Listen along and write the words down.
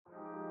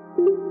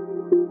Hello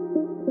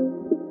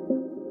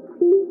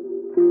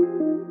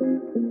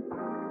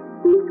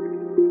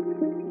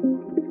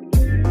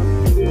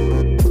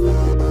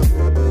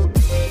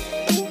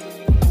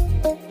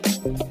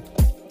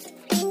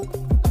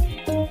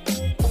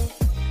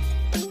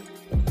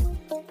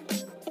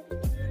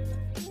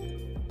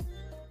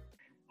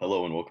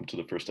and welcome to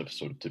the first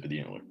episode of Tip of the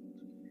Antler.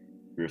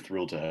 We are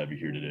thrilled to have you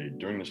here today.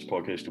 During this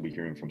podcast, you'll be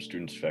hearing from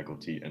students,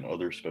 faculty, and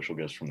other special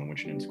guests from the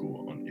Winchendon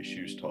School on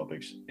issues,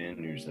 topics, and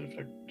news that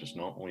affect us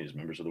not only as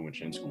members of the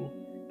Winchendon School,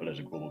 but as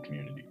a global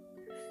community.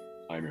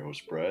 I'm your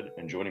host, Brad,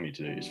 and joining me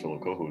today is fellow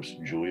co-hosts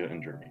Julia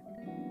and Jeremy.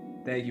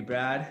 Thank you,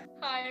 Brad.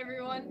 Hi,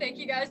 everyone. Thank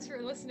you guys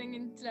for listening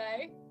in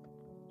today.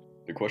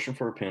 The question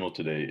for our panel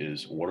today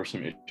is, what are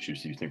some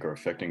issues that you think are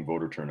affecting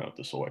voter turnout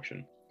this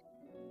election?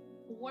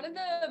 One of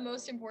the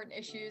most important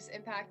issues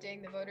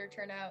impacting the voter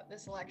turnout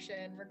this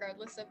election,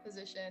 regardless of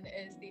position,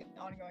 is the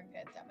ongoing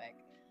pandemic.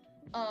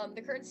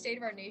 The current state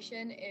of our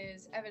nation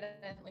is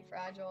evidently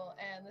fragile,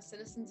 and the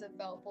citizens have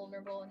felt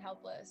vulnerable and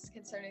helpless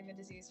concerning the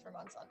disease for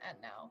months on end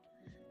now.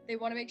 They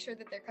want to make sure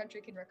that their country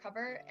can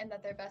recover and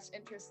that their best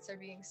interests are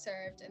being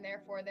served, and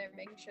therefore they're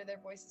making sure their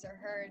voices are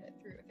heard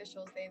through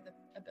officials they have the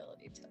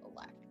ability to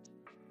elect.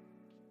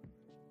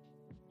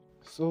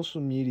 Social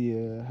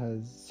media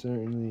has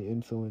certainly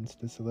influenced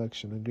this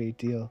election a great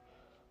deal,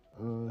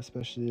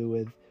 especially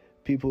with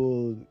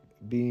people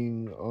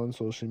being on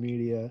social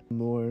media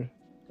more.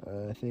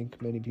 I think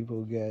many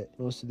people get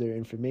most of their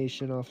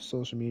information off of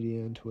social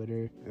media and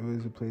Twitter. It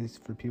was a place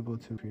for people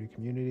to create a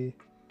community.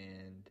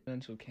 And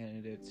potential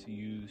candidates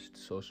used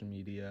social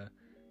media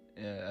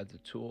as a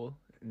tool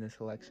in this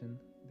election.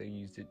 They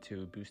used it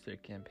to boost their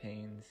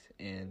campaigns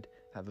and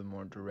have a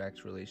more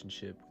direct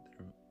relationship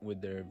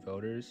with their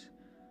voters.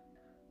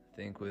 I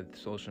think with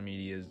social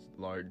media's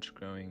large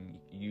growing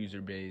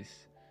user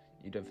base,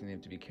 you definitely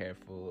have to be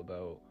careful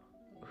about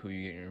who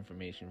you get your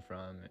information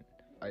from.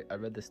 I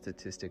read the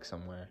statistic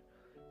somewhere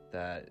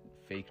that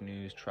fake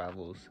news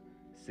travels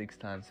 6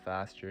 times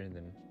faster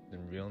than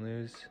real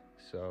news,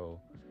 so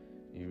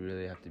you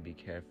really have to be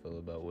careful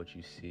about what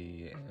you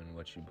see and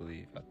what you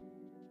believe.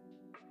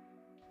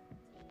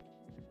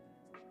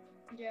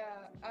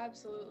 Yeah,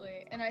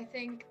 absolutely. And I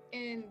think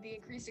in the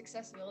increased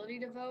accessibility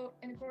to vote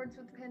in accordance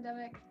with the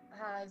pandemic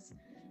has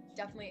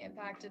definitely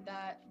impacted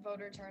that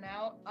voter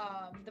turnout.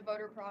 The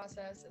voter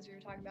process, as we were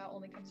talking about,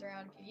 only comes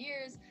around a few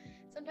years.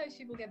 Sometimes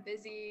people get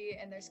busy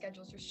and their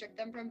schedules restrict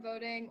them from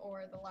voting,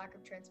 or the lack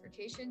of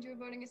transportation to a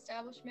voting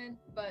establishment.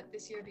 But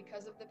this year,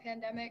 because of the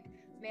pandemic,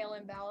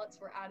 mail-in ballots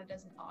were added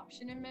as an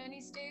option in many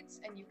states,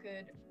 and you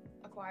could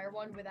acquire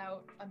one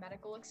without a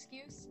medical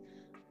excuse.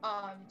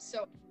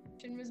 So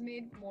was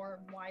made more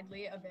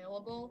widely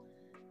available.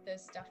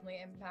 This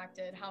definitely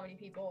impacted how many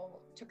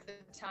people took the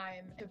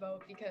time to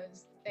vote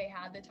because they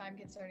had the time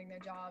concerning their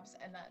jobs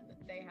and then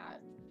they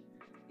had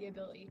the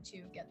ability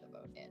to get the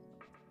vote in.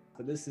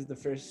 But this is the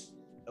first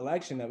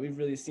election that we've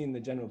really seen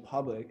the general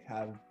public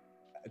have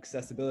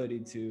accessibility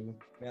to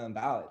mail-in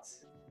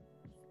ballots.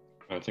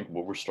 I think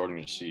what we're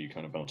starting to see,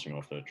 kind of bouncing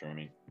off that,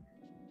 Jeremy,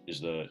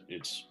 is that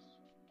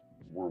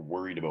we're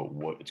worried about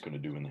what it's going to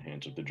do in the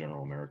hands of the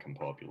general American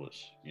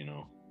populace, you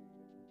know?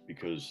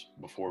 Because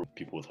before,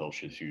 people with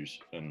health issues,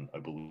 and I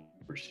believe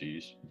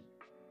overseas,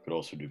 could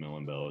also do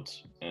mail-in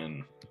ballots,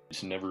 and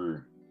it's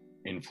never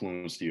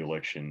influenced the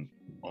election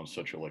on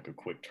such a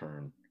quick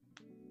turn.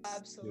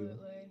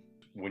 Absolutely.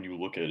 When you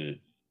look at it,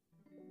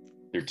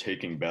 they're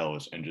taking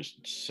ballots and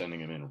just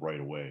sending them in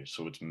right away,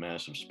 so it's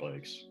massive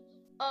spikes.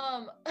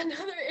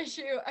 Another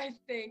issue I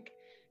think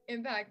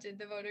impacted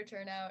the voter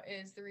turnout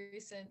is the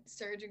recent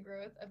surge in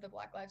growth of the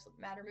Black Lives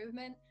Matter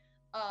movement.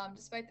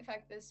 Despite the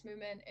fact this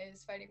movement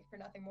is fighting for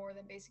nothing more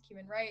than basic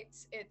human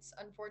rights, it's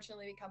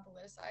unfortunately become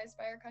politicized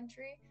by our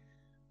country.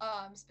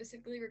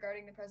 Specifically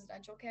regarding the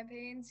presidential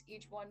campaigns,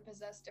 each one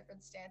possessed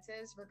different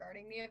stances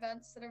regarding the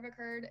events that have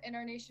occurred in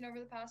our nation over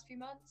the past few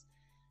months,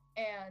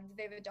 and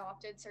they've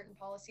adopted certain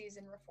policies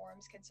and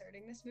reforms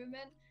concerning this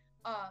movement.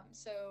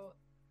 So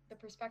the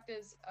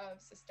perspectives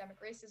of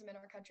systemic racism in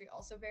our country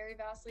also vary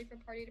vastly from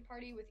party to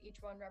party, with each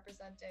one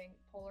representing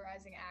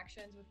polarizing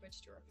actions with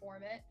which to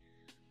reform it,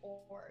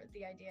 or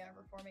the idea of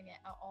reforming it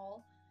at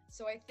all.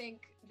 So I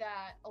think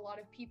that a lot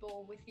of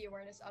people with the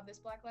awareness of this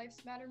Black Lives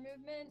Matter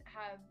movement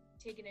have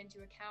taken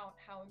into account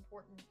how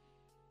important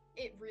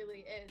it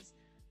really is.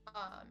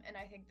 And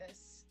I think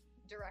this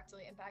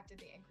directly impacted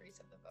the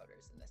increase of the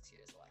voters in this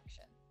year's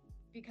election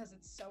because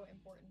it's so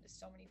important to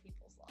so many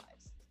people's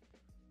lives.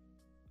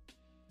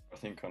 I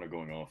think kind of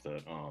going off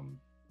that,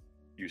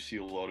 you see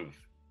a lot of,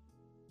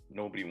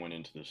 nobody went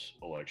into this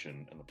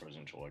election and the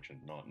presidential election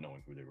not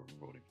knowing who they were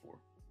voting for.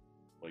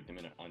 Like the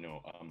minute I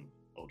know I'm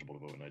eligible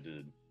to vote, and I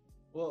did.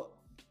 Well,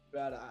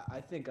 Brad,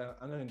 I think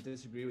I'm going to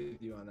disagree with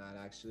you on that,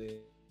 actually.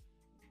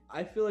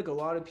 I feel like a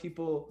lot of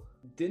people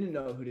didn't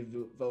know who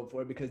to vote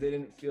for because they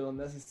didn't feel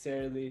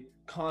necessarily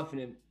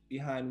confident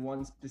behind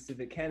one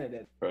specific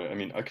candidate. Right. I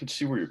mean, I could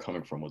see where you're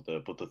coming from with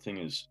that, but the thing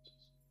is,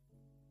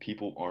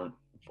 people aren't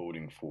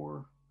voting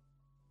for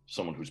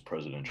someone who's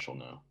presidential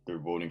now. They're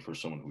voting for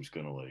someone who's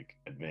gonna like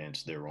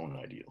advance their own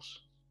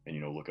ideals and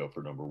look out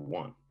for number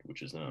one,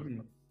 which is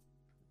them. Mhm.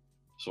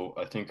 So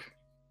I think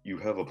you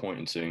have a point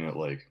in saying that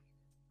like,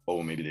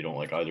 oh, maybe they don't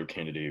like either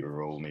candidate,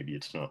 or oh, maybe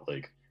it's not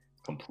like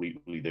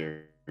completely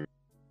their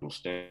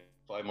stand.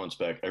 5 months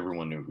back,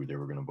 everyone knew who they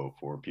were going to vote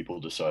for. People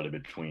decided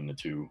between the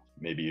two.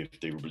 Maybe if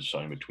they were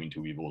deciding between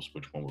two evils,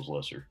 which one was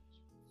lesser.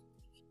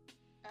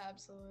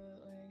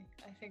 Absolutely.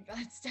 I think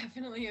that's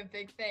definitely a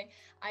big thing.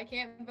 I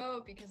can't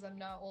vote because I'm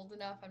not old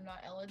enough. I'm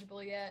not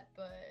eligible yet,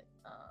 but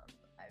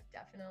I've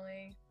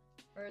definitely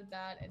heard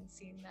that and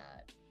seen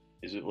that.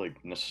 Is it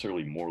like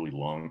necessarily morally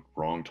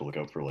wrong to look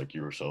out for like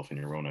yourself and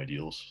your own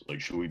ideals?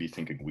 Like, should we be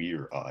thinking we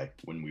or I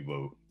when we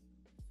vote?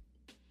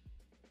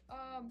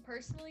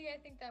 Personally, I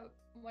think that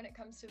when it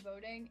comes to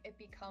voting, it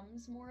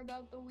becomes more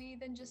about the we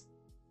than just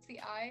the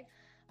I.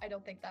 I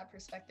don't think that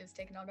perspective is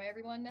taken on by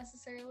everyone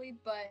necessarily,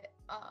 but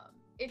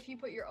if you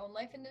put your own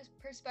life into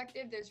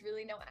perspective, there's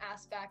really no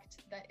aspect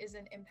that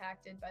isn't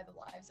impacted by the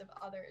lives of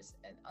others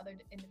and other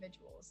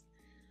individuals.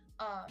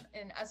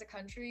 And as a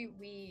country,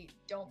 we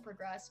don't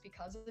progress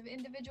because of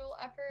individual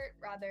effort.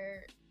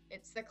 Rather,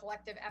 it's the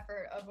collective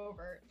effort of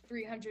over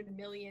 300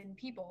 million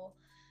people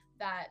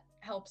that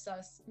helps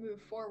us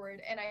move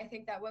forward. And I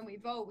think that when we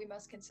vote, we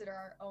must consider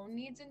our own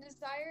needs and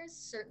desires,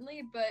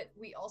 certainly, but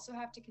we also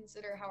have to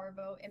consider how our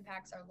vote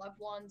impacts our loved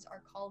ones,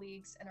 our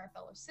colleagues, and our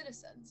fellow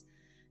citizens.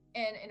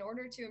 And in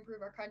order to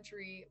improve our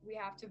country, we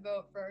have to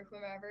vote for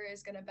whomever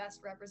is going to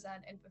best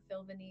represent and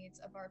fulfill the needs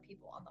of our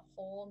people on the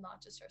whole,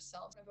 not just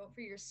ourselves. Vote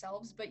for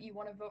yourselves, but you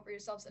want to vote for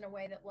yourselves in a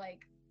way that,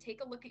 like,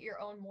 take a look at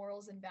your own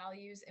morals and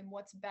values and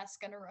what's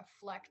best going to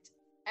reflect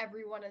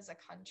everyone as a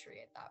country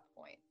at that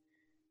point.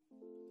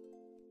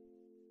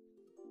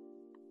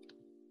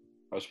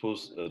 I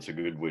suppose that's a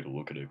good way to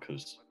look at it,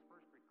 because,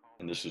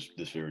 and this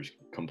varies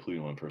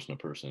completely on person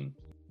to person.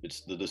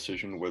 It's the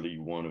decision whether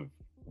you want to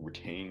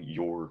retain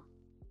your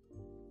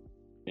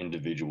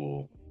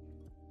individual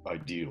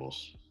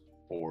ideals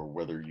or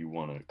whether you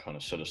want to kind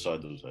of set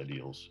aside those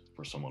ideals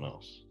for someone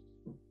else.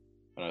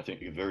 And I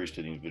think it varies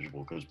to the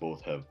individual because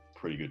both have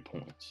pretty good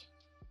points.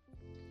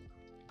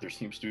 There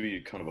seems to be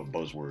kind of a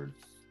buzzword,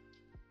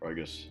 or I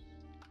guess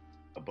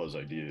a buzz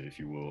idea, if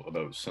you will,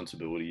 about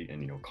sensibility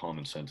and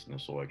common sense in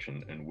this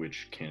election, and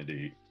which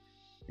candidate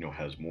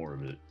has more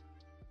of it.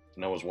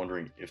 And I was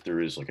wondering if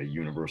there is like a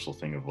universal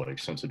thing of like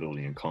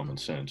sensibility and common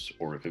sense,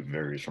 or if it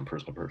varies from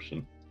person to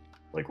person.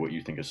 Like what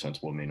you think is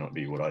sensible may not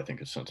be what I think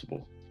is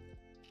sensible.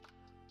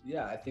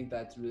 Yeah, I think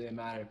that's really a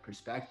matter of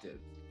perspective.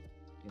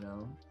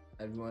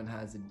 Everyone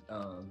has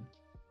a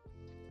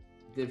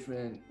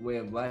different way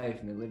of life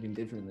and they're living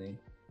differently,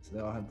 so they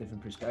all have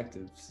different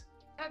perspectives.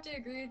 I have to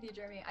agree with you,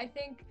 Jeremy. I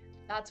think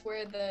that's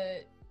where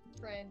the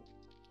different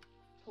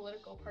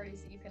political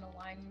parties that you can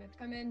align with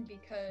come in,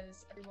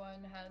 because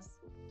everyone has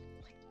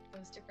like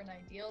those different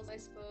ideals, I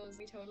suppose.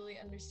 We totally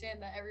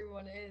understand that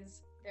everyone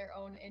is their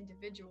own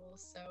individual,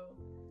 so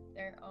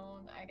their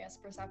own, I guess,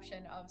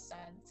 perception of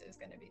sense is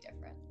going to be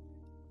different.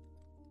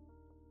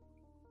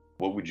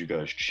 What would you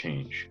guys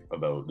change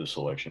about this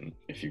election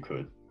if you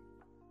could?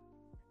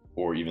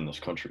 Or even this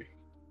country?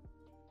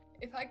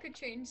 If I could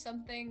change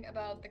something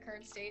about the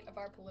current state of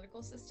our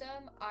political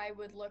system, I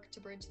would look to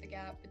bridge the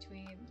gap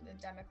between the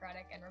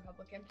Democratic and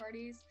Republican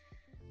parties.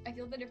 I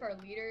feel that if our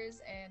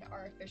leaders and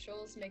our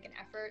officials make an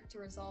effort to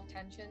resolve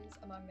tensions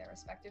among their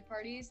respective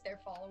parties, their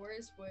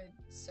followers would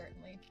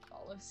certainly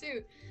follow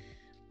suit.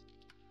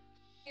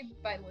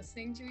 By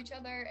listening to each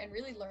other and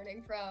really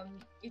learning from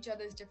each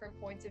other's different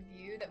points of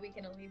view, that we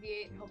can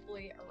alleviate and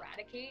hopefully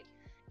eradicate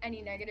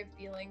any negative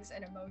feelings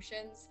and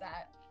emotions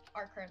that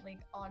are currently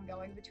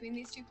ongoing between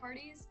these two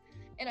parties.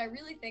 And I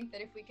really think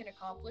that if we can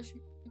accomplish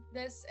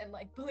this, and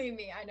like, believe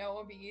me, I know it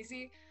won't be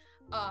easy,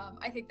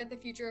 I think that the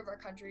future of our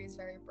country is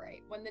very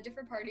bright. When the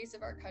different parties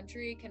of our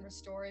country can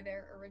restore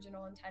their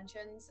original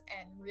intentions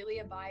and really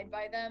abide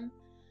by them,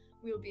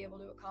 we will be able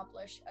to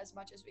accomplish as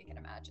much as we can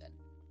imagine.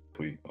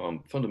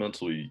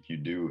 Fundamentally, you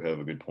do have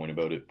a good point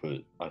about it,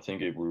 but I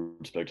think with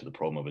respect to the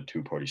problem of a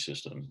two-party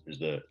system is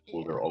that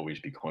will there always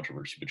be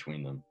controversy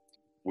between them?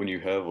 When you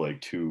have like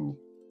two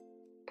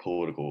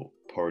political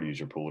parties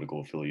or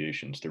political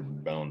affiliations, they're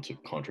bound to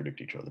contradict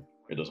each other.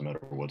 It doesn't matter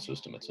what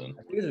system it's in.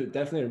 I think it's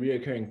definitely a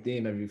reoccurring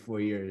theme every 4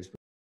 years.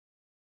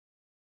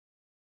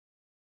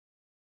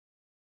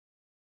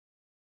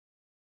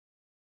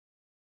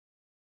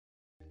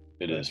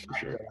 It is for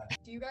sure.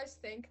 Do you guys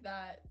think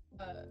that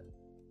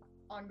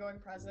ongoing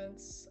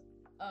presence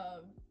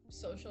of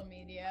social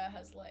media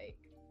has like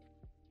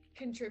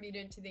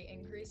contributed to the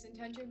increase in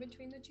tension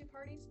between the two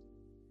parties?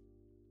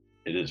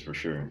 It is for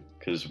sure,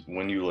 because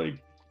when you like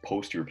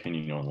post your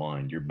opinion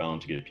online, you're bound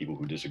to get people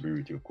who disagree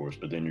with you, of course,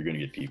 but then you're going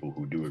to get people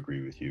who do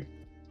agree with you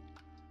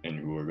and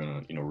who are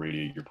going to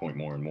radiate your point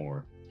more and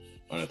more.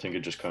 And I think it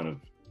just kind of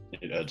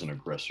it adds an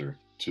aggressor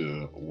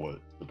to what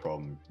the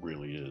problem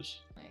really is.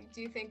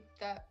 Do you think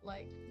that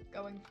like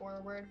going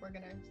forward we're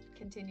going to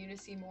continue to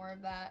see more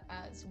of that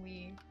as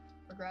we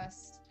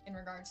progress in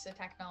regards to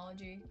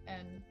technology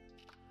and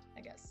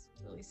I guess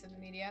release of the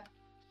media?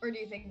 Or do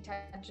you think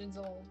tensions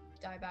will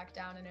die back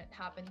down and it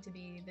happened to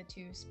be the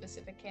two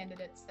specific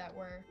candidates that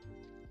were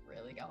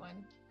really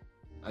going?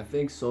 I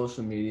think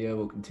social media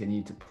will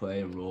continue to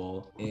play a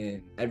role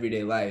in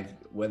everyday life,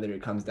 whether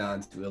it comes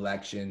down to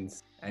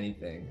elections,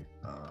 anything.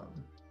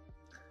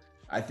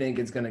 I think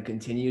it's going to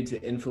continue to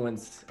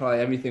influence probably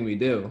everything we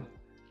do,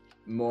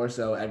 more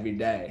so every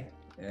day,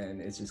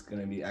 and it's just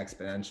going to be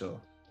exponential.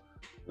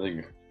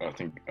 I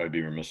think I'd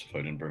be remiss if I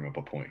didn't bring up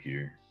a point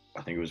here.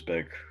 I think it was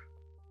back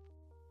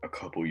a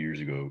couple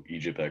years ago,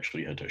 Egypt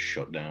actually had to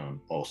shut down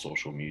all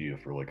social media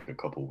for like a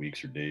couple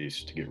weeks or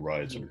days to get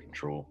riots under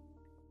control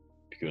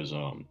because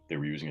they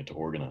were using it to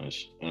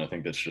organize. And I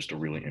think that's just a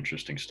really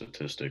interesting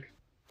statistic.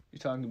 You're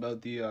talking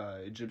about the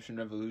Egyptian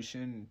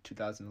Revolution in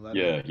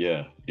 2011?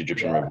 Yeah,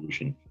 Egyptian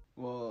Revolution.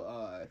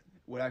 Well,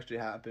 what actually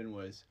happened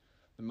was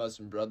the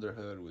Muslim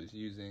Brotherhood was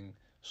using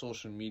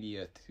social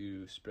media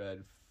to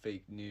spread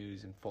fake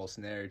news and false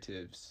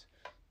narratives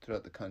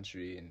throughout the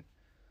country, and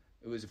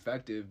it was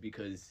effective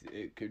because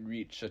it could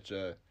reach such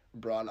a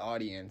broad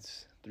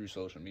audience through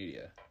social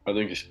media. I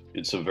think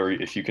it's a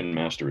very, if you can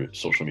master it,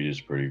 social media is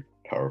a pretty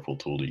powerful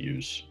tool to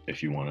use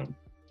if you want to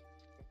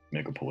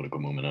make a political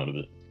movement out of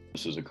it.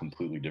 This is a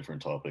completely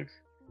different topic.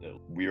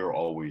 We are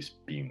always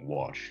being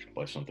watched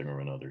by something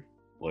or another.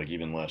 Like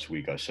even last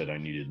week, I said I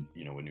needed, a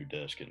new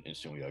desk, and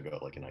instantly I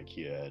got like an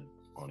IKEA ad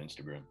on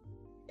Instagram.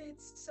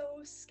 It's so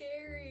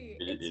scary.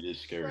 It is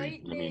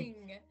scary. I mean,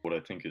 what I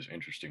think is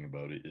interesting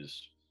about it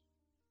is,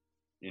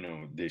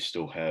 they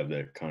still have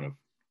that kind of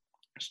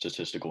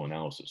statistical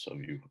analysis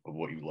of you, of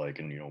what you like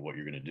and, what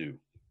you're going to do.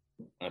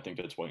 And I think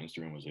that's why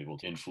Instagram was able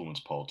to influence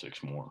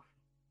politics more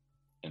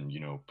and,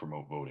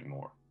 promote voting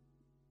more.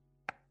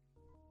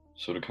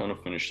 So to kind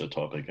of finish the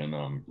topic and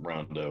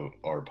round out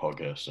our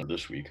podcast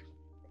this week,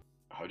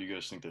 how do you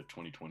guys think that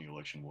 2020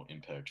 election will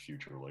impact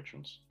future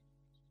elections?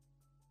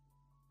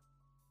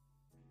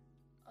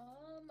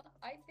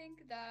 I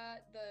think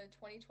that the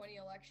 2020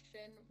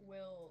 election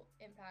will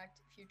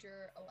impact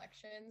future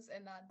elections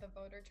and that the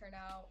voter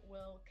turnout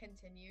will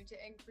continue to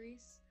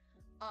increase.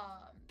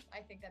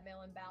 I think that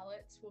mail-in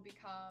ballots will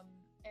become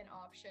an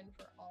option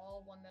for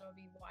all, one that will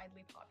be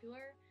widely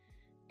popular.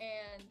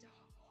 And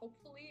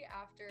hopefully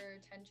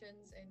after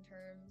tensions in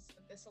terms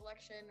of this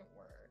election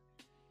were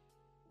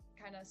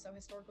kind of so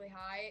historically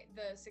high,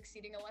 the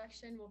succeeding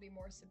election will be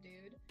more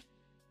subdued.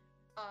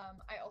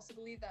 I also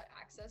believe that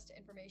access to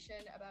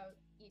information about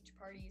each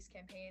party's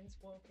campaigns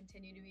will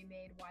continue to be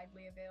made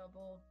widely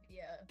available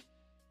via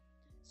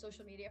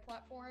social media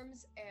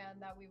platforms, and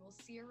that we will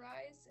see a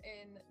rise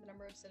in the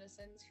number of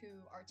citizens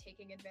who are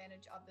taking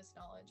advantage of this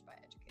knowledge by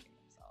educating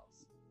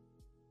themselves.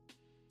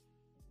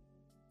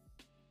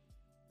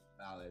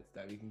 Ballots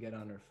that we can get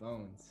on our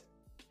phones.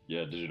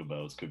 Yeah, digital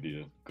ballots could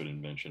be a good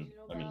invention.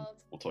 I mean,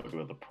 we'll talk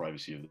about the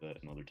privacy of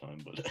that another time,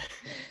 but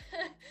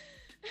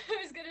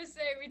I was gonna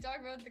say, we talk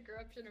about the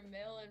corruption of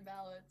mail-in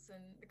ballots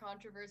and the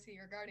controversy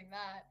regarding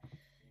that.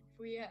 If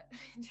we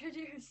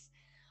introduce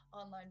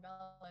online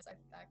ballots,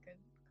 that could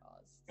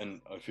cause.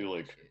 And I feel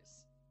like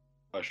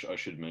issues. I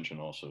should mention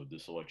also,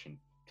 this election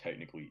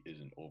technically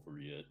isn't over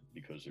yet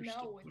because they're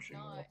still pushing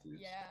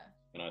lawsuits. Yeah.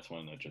 And I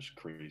find that just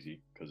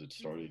crazy because it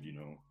started,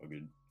 a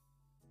good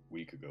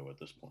week ago at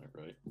this point,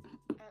 right?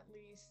 At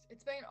least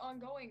it's been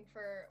ongoing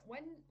for,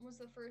 when was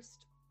the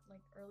first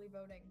early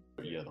voting?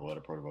 Yeah, the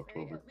latter part of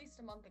October. At least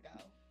a month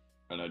ago.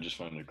 And I just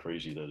find it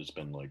crazy that it's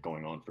been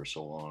going on for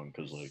so long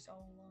because so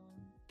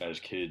long. As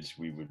kids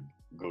we would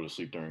go to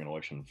sleep during an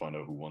election and find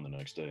out who won the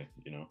next day,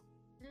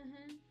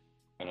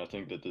 And I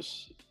think that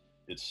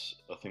it's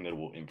a thing that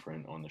will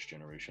imprint on this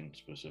generation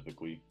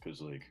specifically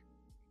because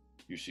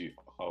you see,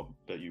 I'll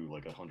bet you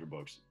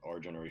 $100 our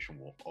generation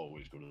will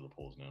always go to the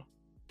polls now.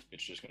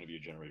 It's just going to be a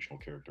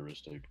generational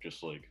characteristic,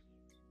 just back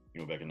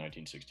in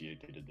 1968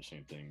 they did the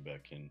same thing.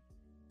 Back in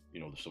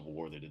the Civil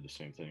War they did the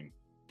same thing.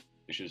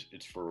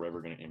 It's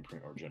forever going to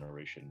imprint our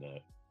generation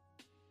that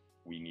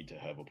we need to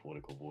have a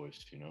political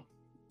voice, I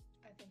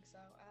think so,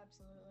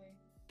 absolutely.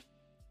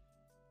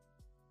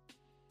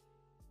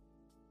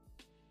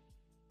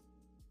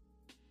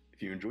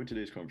 If you enjoyed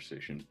today's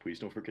conversation, please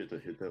don't forget to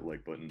hit that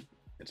like button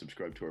and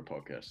subscribe to our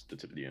podcast, The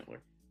Tip of the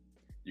Antler.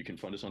 You can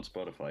find us on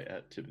Spotify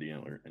at Tip of the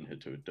Antler and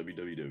head to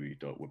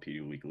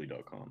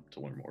www.wapediaweekly.com to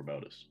learn more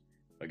about us.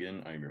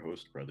 Again, I am your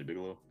host, Bradley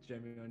Bigelow.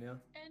 Jeremy O'Neill.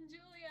 And Julia.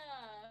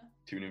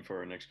 Tune in for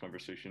our next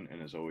conversation,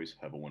 and as always,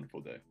 have a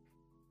wonderful day.